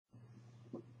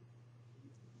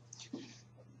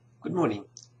Good morning.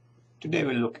 Today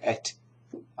we'll look at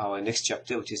our next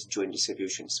chapter, which is joint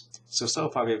distributions. So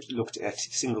far we've looked at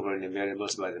single random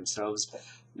variables by themselves.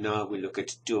 Now we look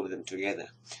at two of them together.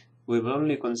 We will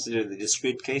only consider the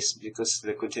discrete case because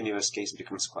the continuous case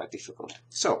becomes quite difficult.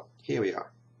 So here we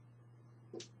are.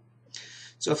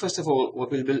 So first of all,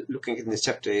 what we'll be looking at in this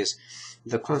chapter is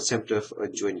the concept of a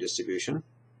joint distribution.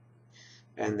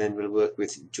 And then we'll work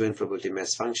with joint probability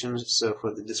mass functions. So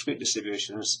for the discrete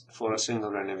distributions, for a single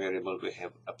random variable, we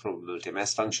have a probability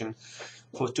mass function.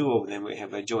 For two of them, we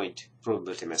have a joint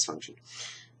probability mass function.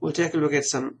 We'll take a look at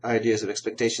some ideas of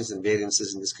expectations and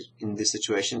variances in this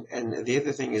situation. And the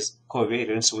other thing is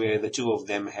covariance, where the two of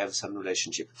them have some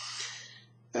relationship.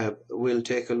 We'll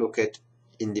take a look at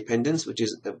independence, which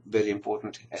is a very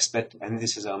important aspect. And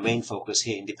this is our main focus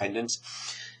here, independence.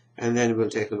 And then we'll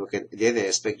take a look at the other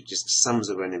aspect, which is sums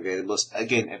of random variables.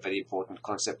 Again, a very important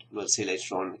concept we'll see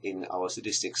later on in our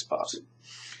statistics part.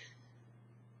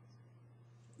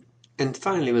 And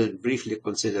finally, we'll briefly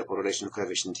consider correlation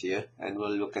coefficient here, and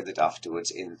we'll look at it afterwards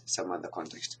in some other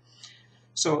context.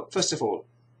 So, first of all,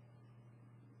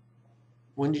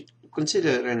 when you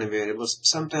consider random variables,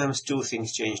 sometimes two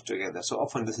things change together. So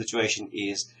often the situation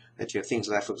is that you have things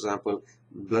like, for example,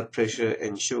 blood pressure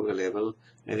and sugar level.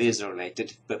 Now, these are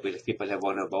related, but people have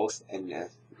one or both, and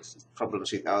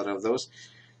problems with either of those.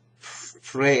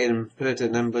 Prey and predator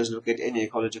numbers, look at any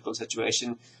ecological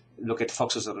situation, look at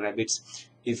foxes or rabbits.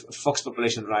 If fox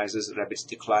population rises, rabbits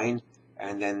decline,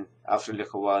 and then after a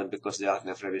little while, because there aren't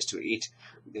enough rabbits to eat,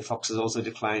 the foxes also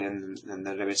decline and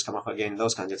the rabbits come up again.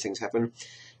 Those kinds of things happen.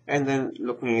 And then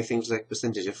looking at things like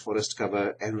percentage of forest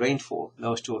cover and rainfall,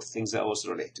 those two things are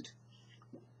also related.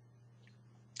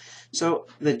 So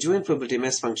the joint probability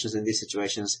mass functions in these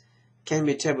situations can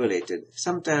be tabulated.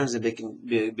 Sometimes they can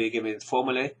be given with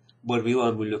formulae, but we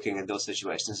won't be looking at those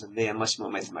situations, and they are much more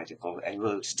mathematical, and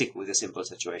we'll stick with the simple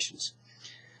situations.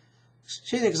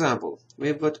 Here's an example.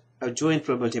 We've got a joint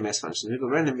probability mass function. We've got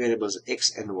random variables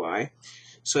x and y.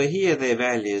 So here are the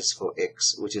values for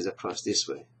x, which is across this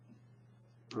way.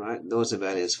 Right? Those are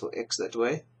values for x that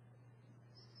way.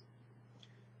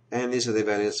 And these are the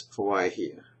values for y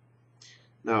here.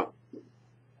 Now,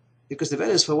 because the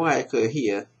values for y occur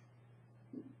here,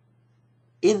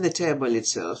 in the table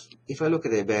itself, if I look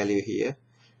at the value here,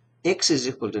 x is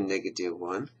equal to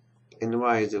 -1 and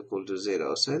y is equal to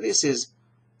 0. So this is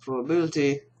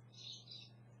probability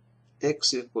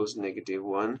x equals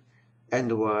 -1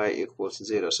 and y equals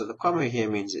 0. So the comma here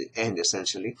means and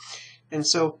essentially. And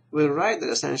so we'll write that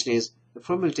essentially is the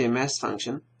probability mass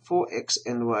function for x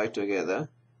and y together,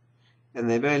 and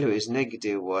the value is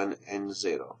 -1 and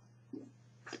 0.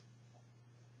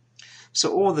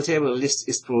 So all the table lists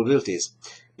is probabilities.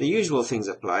 The usual things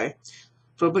apply.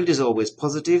 Probability is always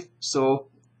positive, so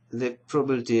the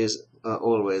probabilities are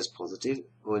always positive,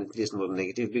 or at least not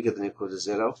negative, bigger than or equal to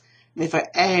 0. And if I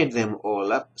add them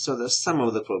all up, so the sum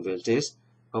of the probabilities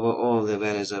over all the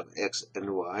values of x and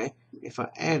y, if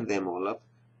I add them all up,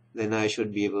 then I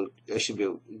should be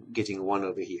getting 1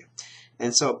 over here.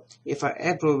 And so if I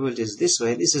add probabilities this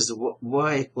way, this is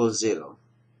y equals 0.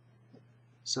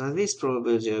 So this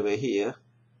probability over here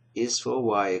is for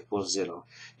y equals 0.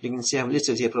 You can see I've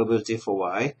listed here probability for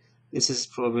y. This is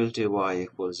probability y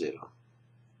equals 0.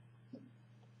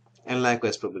 And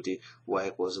likewise probability y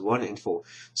equals 1 and 4.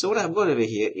 So what I've got over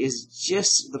here is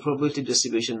just the probability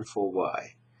distribution for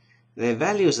y. The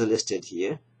values are listed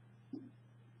here,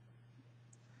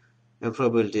 and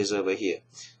probability is over here.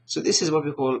 So this is what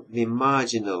we call the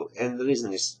marginal, and the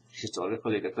reason is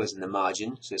historical, it occurs in the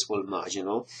margin, so it's called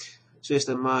marginal. So it's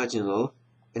the marginal,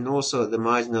 and also the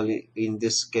marginal in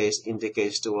this case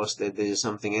indicates to us that there is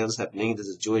something else happening. There's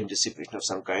a joint distribution of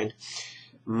some kind.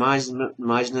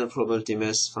 Marginal probability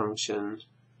mass function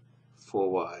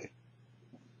for y.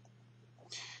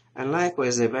 And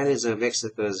likewise, the values of x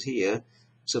occurs here.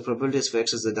 So probabilities for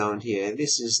x are down here.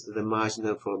 This is the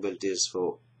marginal probabilities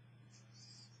for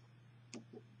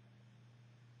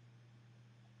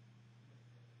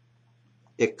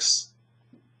x.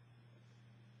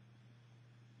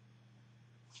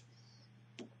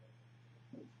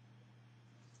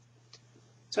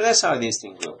 So that's how these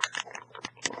things look.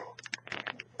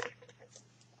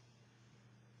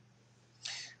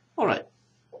 Alright.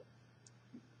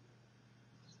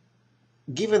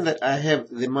 Given that I have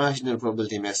the marginal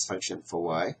probability mass function for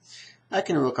y, I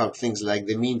can work out things like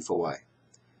the mean for y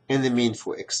and the mean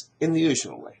for x in the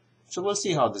usual way. So we'll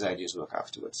see how these ideas work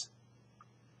afterwards.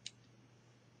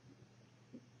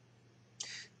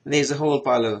 There's a whole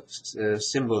pile of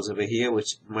symbols over here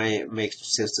which might make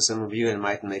sense to some of you and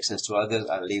might make sense to others.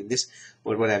 I'll leave this.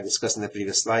 But what I've discussed in the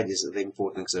previous slide is the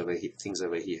important things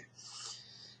over here.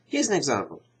 Here's an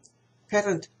example.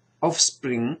 Parent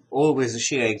offspring always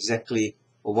share exactly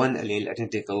one allele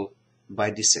identical by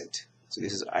descent. So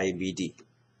this is IBD.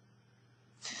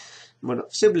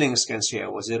 But siblings can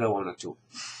share 0, 1, or 2.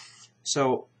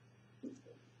 So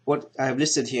what I've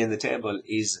listed here in the table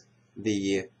is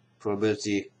the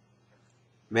probability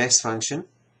mass function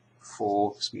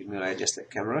for, excuse me, I adjust the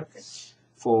camera,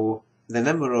 for the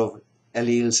number of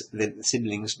alleles that the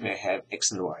siblings may have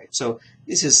X and Y. So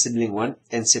this is sibling 1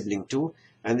 and sibling 2,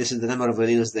 and this is the number of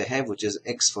alleles they have, which is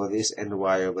X for this and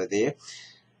Y over there.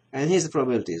 And here's the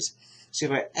probabilities. So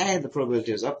if I add the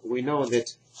probabilities up, we know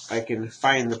that I can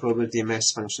find the probability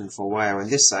mass function for Y on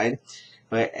this side.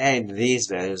 If I add these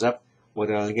values up,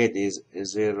 what I'll get is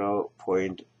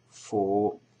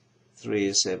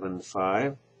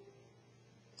 0.4375,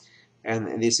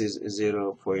 and this is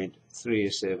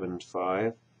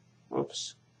 0.375.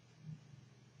 Oops,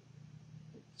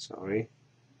 sorry.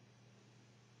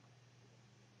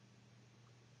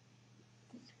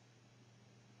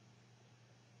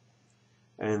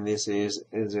 And this is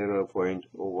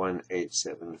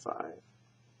 0.1875.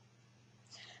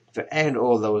 If I add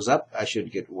all those up, I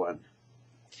should get 1.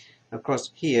 Of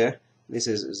course, here, this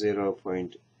is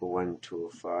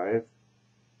 0.125,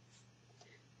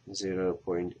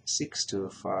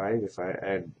 0.625 if I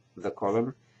add the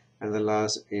column, and the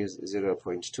last is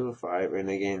 0.25, and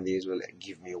again, these will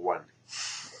give me 1.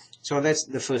 So that's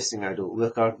the first thing I do,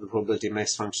 work out the probability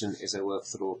mass function as I work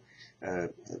through,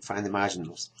 find the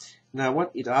marginals. Now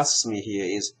what it asks me here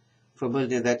is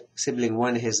probability that sibling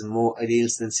 1 has more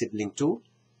alleles than sibling 2,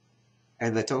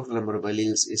 and the total number of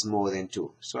alleles is more than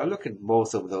 2. So I look at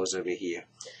both of those over here.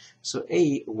 So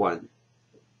A1.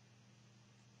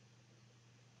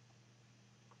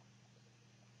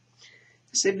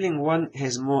 Sibling 1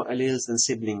 has more alleles than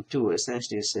sibling 2.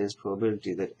 Essentially it says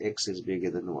probability that X is bigger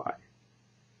than Y.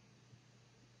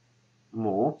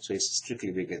 More, so it's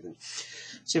strictly bigger than.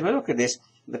 So if I look at this,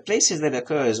 the places that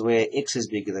occurs where X is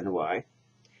bigger than Y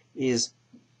is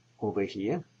over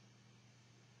here.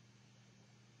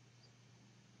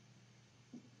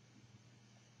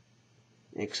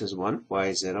 X is 1, Y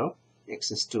is 0,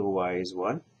 X is 2, Y is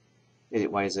 1,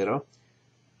 Y is 0.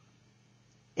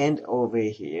 And over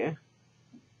here,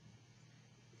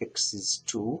 X is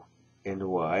 2 and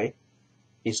Y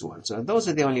is 1. So those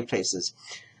are the only places.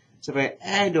 So if I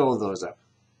add all those up,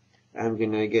 I'm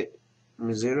going to get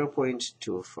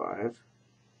 0.25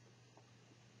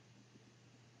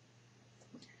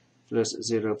 plus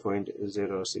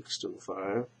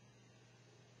 0.0625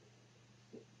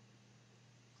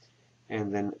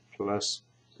 and then plus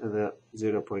the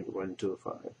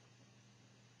 0.125.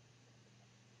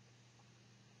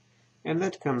 And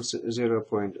that comes to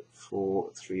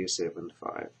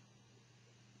 0.4375.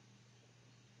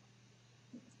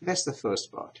 That's the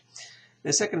first part.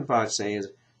 The second part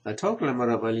says the total number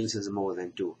of alleles is more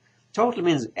than 2. Total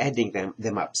means adding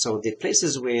them up. So the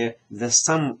places where the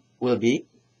sum will be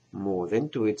more than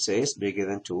 2, it says, bigger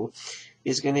than 2,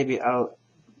 is going to be, I'll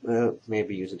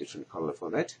maybe use a different color for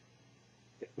that.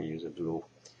 Let me use a blue.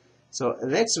 So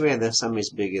that's where the sum is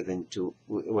bigger than 2.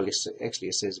 Well, actually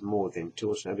it says more than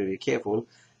 2, so I have to be careful.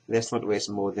 That's not where it's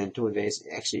more than 2, there is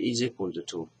actually is equal to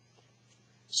 2.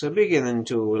 So bigger than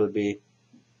 2 will be,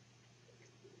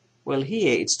 well,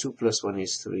 here it's 2 plus 1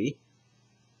 is 3.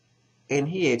 And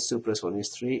here it's 2 plus 1 is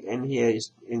 3. And here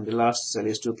is, in the last cell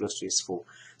is 2 plus 3 is 4.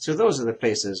 So those are the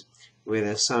places where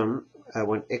the sum, I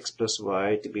want X plus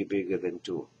Y to be bigger than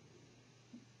 2.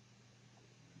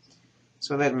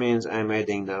 So that means I'm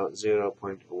adding now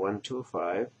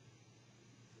 0.125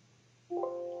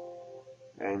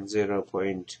 and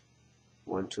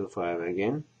 0.125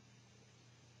 again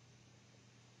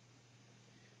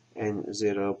and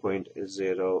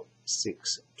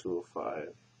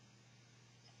 0.0625,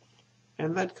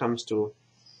 and that comes to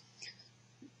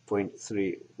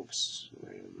 0.3. Oops,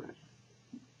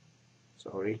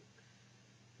 sorry,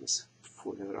 let's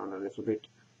fool it around a little bit.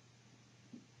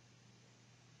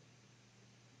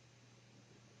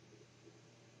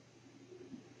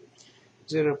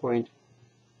 Zero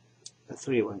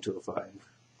 0.3125.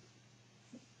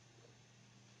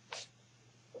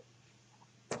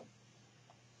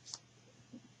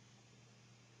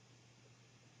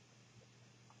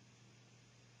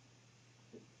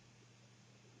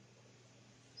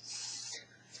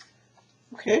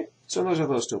 Okay, so those are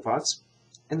those two parts.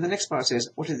 And the next part says,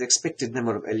 what is the expected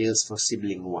number of alleles for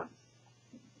sibling 1?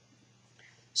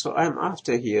 So I'm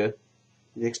after here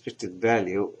the expected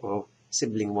value of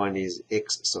sibling 1 is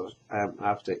X, so I'm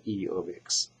after E of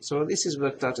X. So this is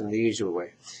worked out in the usual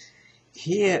way.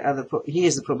 Here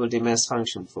is the probability mass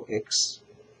function for X.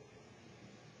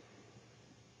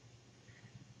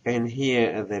 and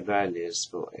here are the values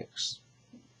for x.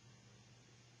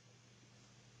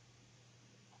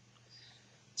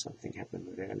 Something happened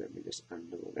there, let me just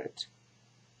undo that.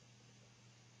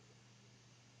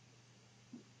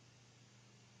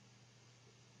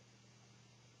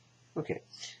 Okay,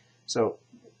 so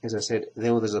as I said,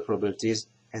 there are the probabilities,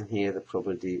 and here the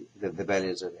probability, the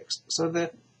values of x. So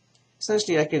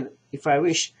essentially I can, if I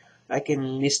wish, I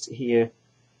can list here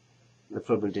the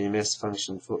probability mass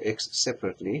function for x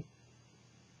separately.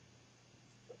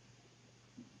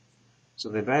 So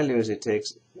the values it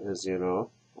takes 0,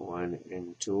 1,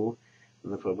 and 2,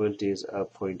 and the probabilities are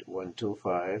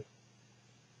 0.125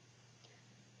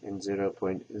 and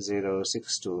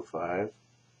 0.0625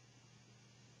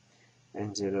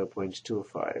 and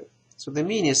 0.25. So the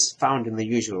mean is found in the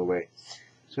usual way.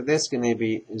 So that's going to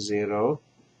be 0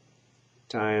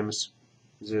 times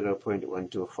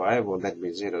 0.125, well that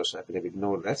means 0, so I could have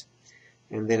ignored that.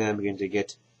 And then I'm going to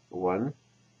get 1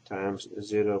 times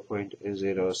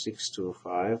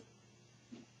 0.0625.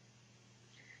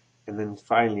 And then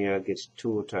finally I'll get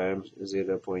 2 times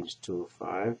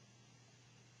 0.25.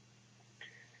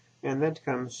 And that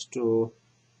comes to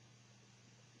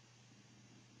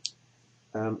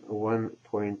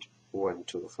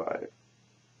 1.125.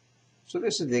 So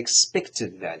this is the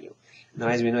expected value. Now,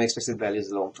 as we know, expected value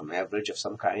is a long-term average of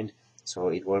some kind, so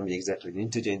it won't be exactly an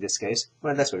integer in this case,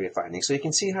 but that's what we're finding. So you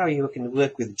can see how you can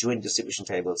work with joint distribution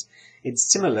tables. It's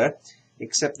similar,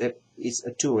 except that it's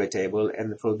a two-way table, and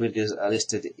the probabilities are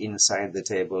listed inside the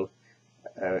table.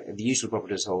 The usual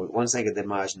properties hold. Once I get the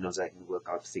marginals, I can work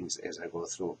out things as I go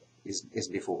through, as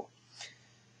before.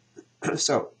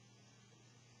 So,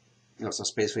 lots of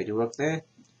space for you to work there.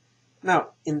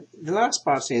 Now, in the last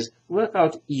part says, work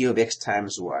out e of x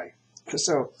times y.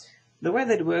 So, the way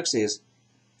that works is,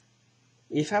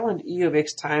 if I want e of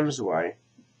x times y,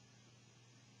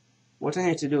 what I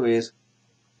need to do is,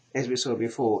 as we saw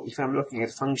before, if I'm looking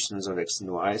at functions of x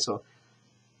and y, so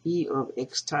e of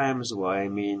x times y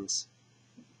means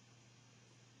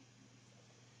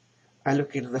I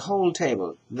look at the whole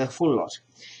table, the full lot,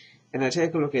 and I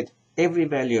take a look at every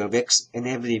value of x and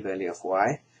every value of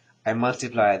y. I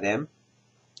multiply them,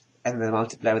 and then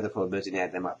multiply with the probability and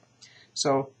add them up.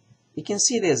 So you can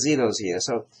see there's zeros here.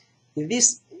 So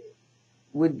this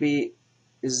would be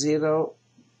 0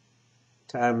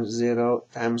 times 0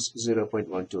 times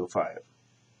 0.125.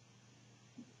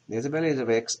 There's the values of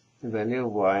x, the value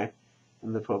of y,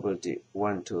 and the probability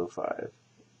 125.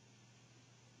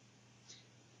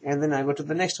 And then I go to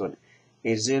the next one.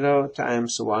 Is 0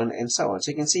 times 1 and so on. So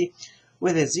you can see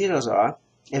where the zeros are,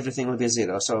 everything will be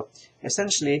 0. So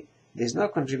essentially, there's no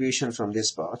contribution from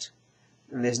this part,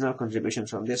 and there's no contribution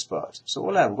from this part. So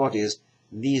all I've got is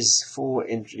these four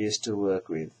entries to work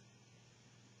with.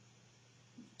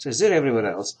 So 0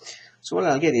 everywhere else. So all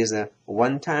I'll get is a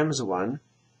 1 times 1,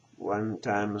 1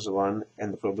 times 1,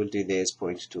 and the probability there is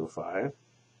 0.25.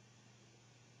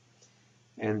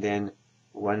 And then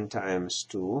 1 times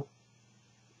 2,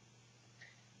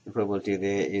 the probability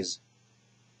there is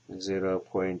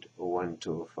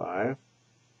 0.125.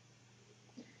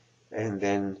 And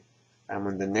then I'm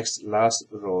on the next last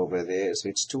row over there, so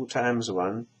it's 2 times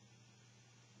 1,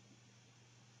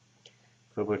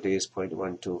 probability is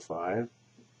 0.125,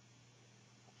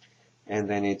 and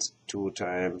then it's 2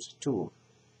 times 2,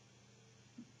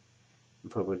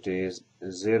 probability is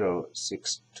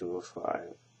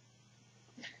 0.625.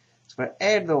 So if I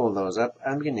add all those up,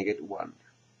 I'm going to get 1.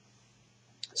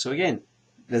 So again,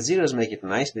 the zeros make it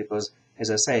nice because,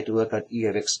 as I say, to work out e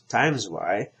of x times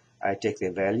y, I take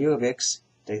the value of x,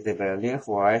 take the value of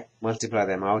y, multiply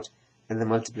them out, and then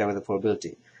multiply with the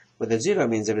probability. But the 0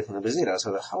 means everything will be 0,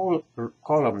 so the whole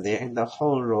column there and the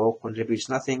whole row contributes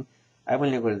nothing. I've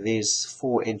only got these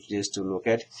four entities to look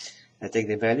at. I take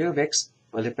the value of x,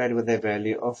 multiplied with the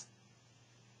value of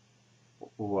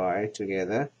y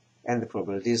together, and the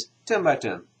probabilities term by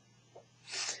term.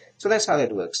 So that's how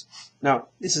that works. Now,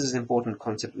 this is an important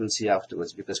concept we'll see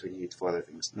afterwards because we need it for other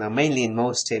things. Now, mainly in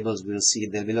most tables, we'll see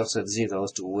there'll be lots of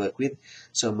zeros to work with,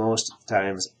 so most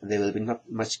times there will be not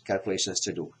much calculations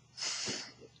to do.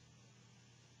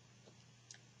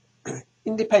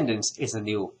 Independence is a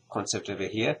new concept over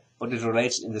here, but it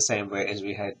relates in the same way as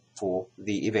we had for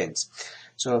the events.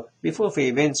 So, before for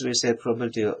events, we said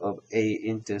probability of A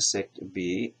intersect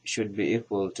B should be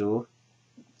equal to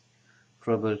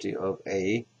probability of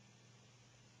A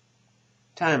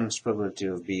times probability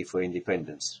of B for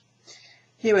independence.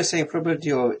 Here we're saying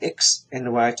probability of x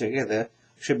and y together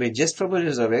should be just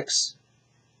probabilities of x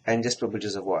and just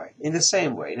probabilities of y. In the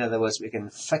same way, in other words, we can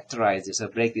factorize this or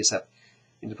break this up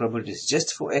into probabilities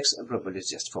just for x and probabilities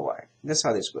just for y. That's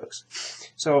how this works.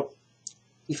 So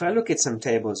if I look at some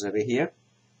tables over here,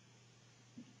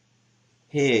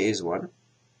 here is one.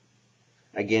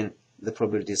 Again, the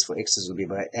probabilities for x's will be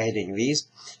by adding these.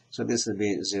 So this will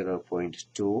be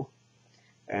 0.2,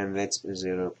 and that's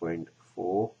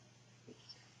 0.4,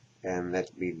 and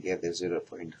that will be the other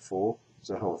 0.4.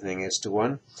 So the whole thing is to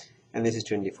 1. And this is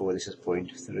 24, this is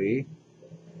 0.3,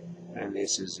 and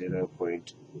this is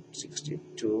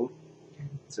 0.62.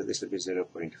 So this will be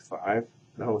 0.5.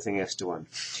 The whole thing is to 1.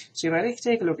 So if I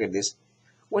take a look at this,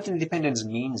 what independence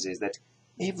means is that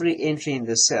every entry in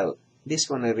the cell, this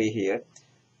one over here,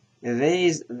 there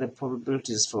is the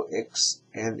probabilities for x,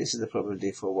 and this is the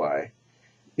probability for y.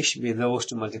 It should be those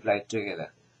two multiplied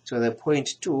together. So the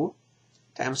 0.2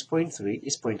 times 0.3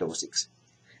 is 0.06.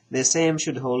 The same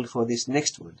should hold for this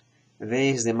next one.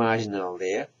 There is the marginal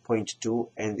there, 0.2,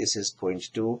 and this is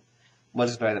 0.2.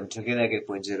 Multiply them together, I get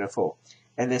 0.04.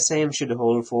 And the same should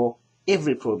hold for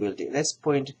every probability. That's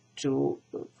 0.4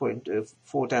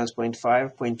 times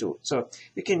 0.5, 0.2. So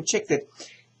you can check that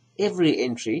every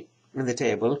entry in the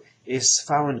table is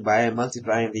found by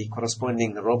multiplying the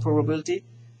corresponding row probability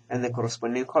and the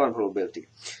corresponding column probability.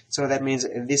 So that means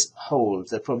this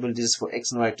holds. The probabilities for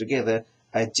x and y together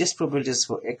are just probabilities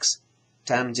for x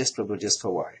times just probabilities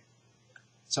for y.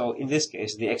 So in this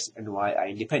case, the x and y are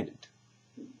independent.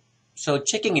 So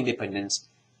checking independence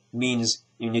means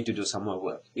you need to do some more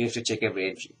work. You have to check every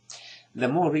entry. The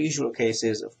more usual case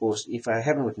is, of course, if I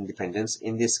haven't got independence,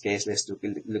 in this case, let's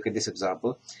look at this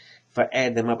example. If I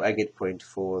add them up, I get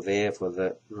 0.4 there for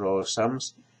the row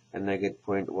sums, and I get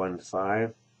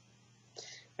 0.15,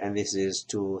 and this is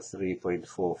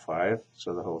 3.45,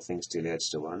 so the whole thing still adds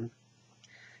to 1.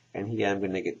 And here I'm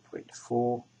going to get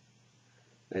 0.4,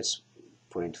 that's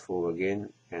 0.4 again,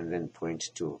 and then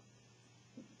 0.2.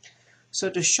 So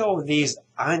to show these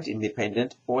aren't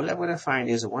independent, all I'm going to find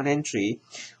is one entry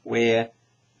where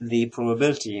the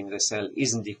probability in the cell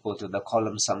isn't equal to the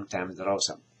column sum times the row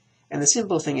sum. And the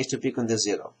simple thing is to pick on the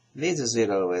 0. There's a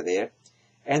 0 over there,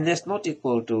 and that's not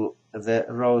equal to the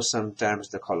row sum times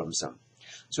the column sum.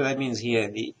 So that means here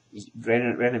the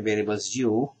random variables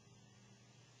u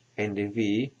and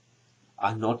v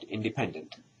are not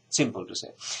independent. Simple to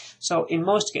say. So in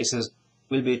most cases,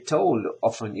 we'll be told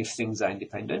often if things are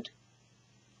independent,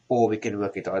 or we can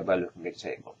work it out by looking at a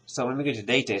table. So when we get to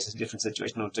data, it's a different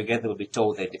situation altogether. We'll be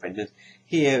told they're dependent.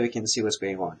 Here we can see what's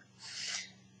going on.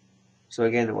 So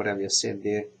again, what I've just said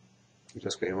there,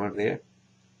 what's going on there.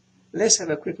 Let's have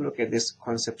a quick look at this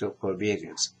concept of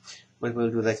covariance, but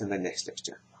we'll do that in the next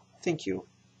lecture. Thank you.